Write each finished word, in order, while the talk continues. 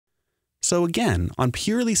So again, on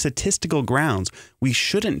purely statistical grounds, we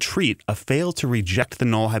shouldn't treat a fail to reject the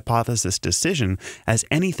null hypothesis decision as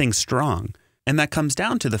anything strong. And that comes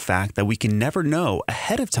down to the fact that we can never know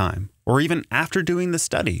ahead of time, or even after doing the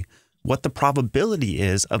study, what the probability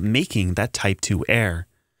is of making that type 2 error.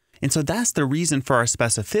 And so that's the reason for our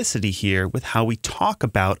specificity here with how we talk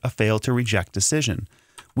about a fail to reject decision.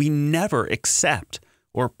 We never accept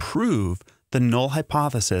or prove the null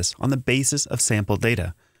hypothesis on the basis of sample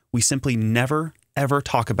data. We simply never, ever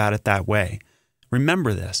talk about it that way.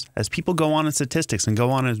 Remember this, as people go on in statistics and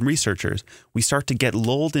go on as researchers, we start to get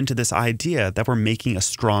lulled into this idea that we're making a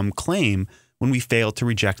strong claim when we fail to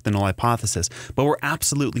reject the null hypothesis, but we're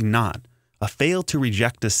absolutely not. A fail to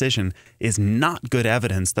reject decision is not good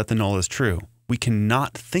evidence that the null is true. We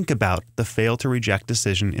cannot think about the fail to reject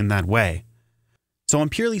decision in that way. So on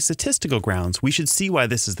purely statistical grounds, we should see why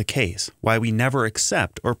this is the case, why we never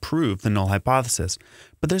accept or prove the null hypothesis.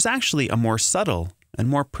 But there's actually a more subtle and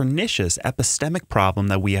more pernicious epistemic problem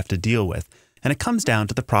that we have to deal with, and it comes down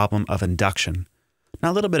to the problem of induction.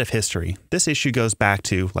 Now, a little bit of history. This issue goes back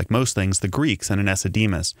to, like most things, the Greeks and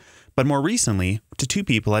Anicedemus, but more recently to two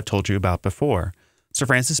people I've told you about before, Sir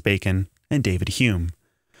Francis Bacon and David Hume.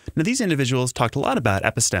 Now, these individuals talked a lot about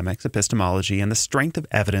epistemics, epistemology, and the strength of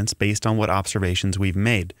evidence based on what observations we've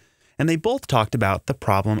made. And they both talked about the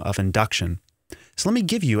problem of induction. So let me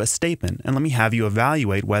give you a statement, and let me have you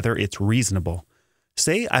evaluate whether it's reasonable.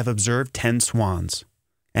 Say I've observed 10 swans,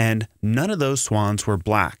 and none of those swans were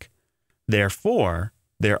black. Therefore,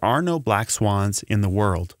 there are no black swans in the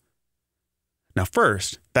world. Now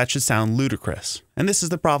first, that should sound ludicrous. And this is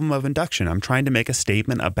the problem of induction. I'm trying to make a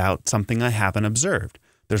statement about something I haven't observed.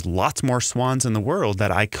 There's lots more swans in the world that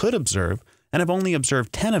I could observe, and I've only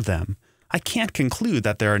observed 10 of them. I can't conclude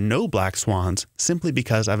that there are no black swans simply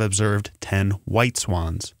because I've observed 10 white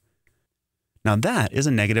swans. Now that is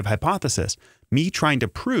a negative hypothesis. Me trying to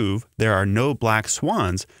prove there are no black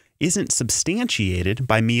swans isn't substantiated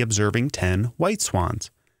by me observing 10 white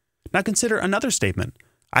swans. Now consider another statement.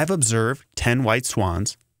 I've observed 10 white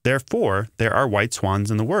swans, therefore there are white swans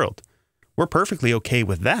in the world. We're perfectly okay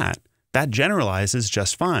with that. That generalizes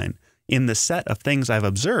just fine. In the set of things I've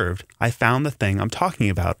observed, I found the thing I'm talking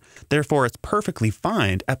about. Therefore, it's perfectly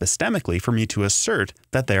fine epistemically for me to assert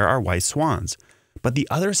that there are white swans. But the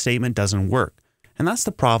other statement doesn't work, and that's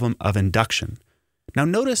the problem of induction. Now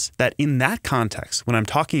notice that in that context, when I'm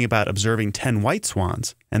talking about observing 10 white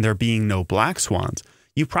swans and there being no black swans,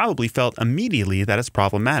 you probably felt immediately that it's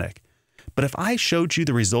problematic. But if I showed you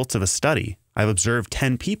the results of a study, I've observed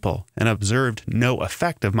 10 people and observed no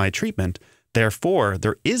effect of my treatment, therefore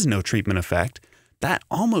there is no treatment effect, that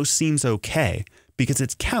almost seems okay because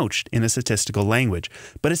it's couched in a statistical language,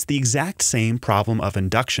 but it's the exact same problem of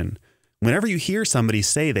induction. Whenever you hear somebody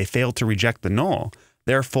say they failed to reject the null,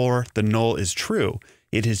 therefore the null is true,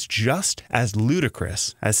 it is just as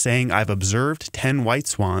ludicrous as saying I've observed 10 white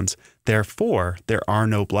swans, therefore there are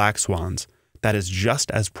no black swans. That is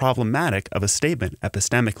just as problematic of a statement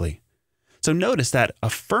epistemically. So notice that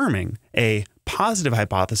affirming a positive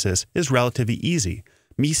hypothesis is relatively easy.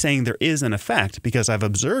 Me saying there is an effect because I've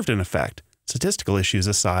observed an effect, statistical issues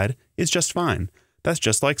aside, is just fine. That's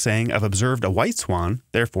just like saying I've observed a white swan,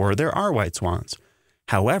 therefore there are white swans.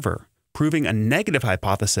 However, proving a negative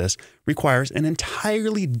hypothesis requires an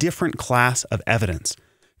entirely different class of evidence.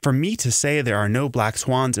 For me to say there are no black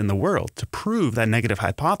swans in the world, to prove that negative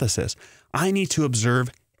hypothesis, I need to observe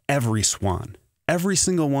every swan, every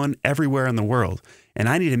single one everywhere in the world, and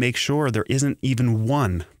I need to make sure there isn't even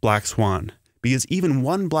one black swan, because even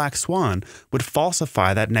one black swan would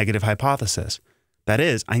falsify that negative hypothesis. That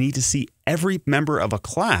is, I need to see every member of a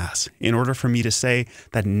class in order for me to say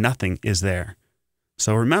that nothing is there.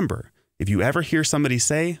 So remember, if you ever hear somebody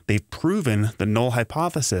say they've proven the null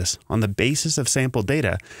hypothesis on the basis of sample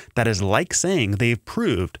data, that is like saying they've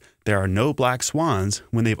proved there are no black swans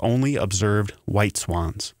when they've only observed white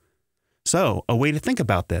swans. So a way to think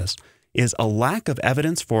about this is a lack of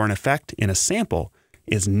evidence for an effect in a sample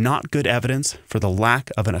is not good evidence for the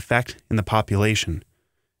lack of an effect in the population.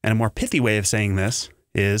 And a more pithy way of saying this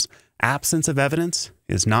is absence of evidence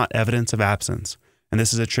is not evidence of absence. And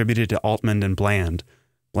this is attributed to Altman and Bland.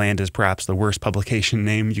 Bland is perhaps the worst publication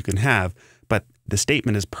name you can have, but the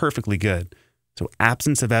statement is perfectly good. So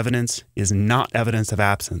absence of evidence is not evidence of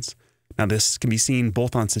absence. Now this can be seen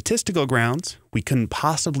both on statistical grounds. We couldn't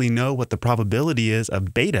possibly know what the probability is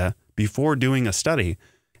of beta before doing a study,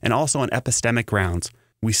 and also on epistemic grounds.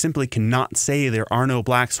 We simply cannot say there are no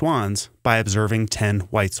black swans by observing 10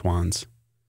 white swans.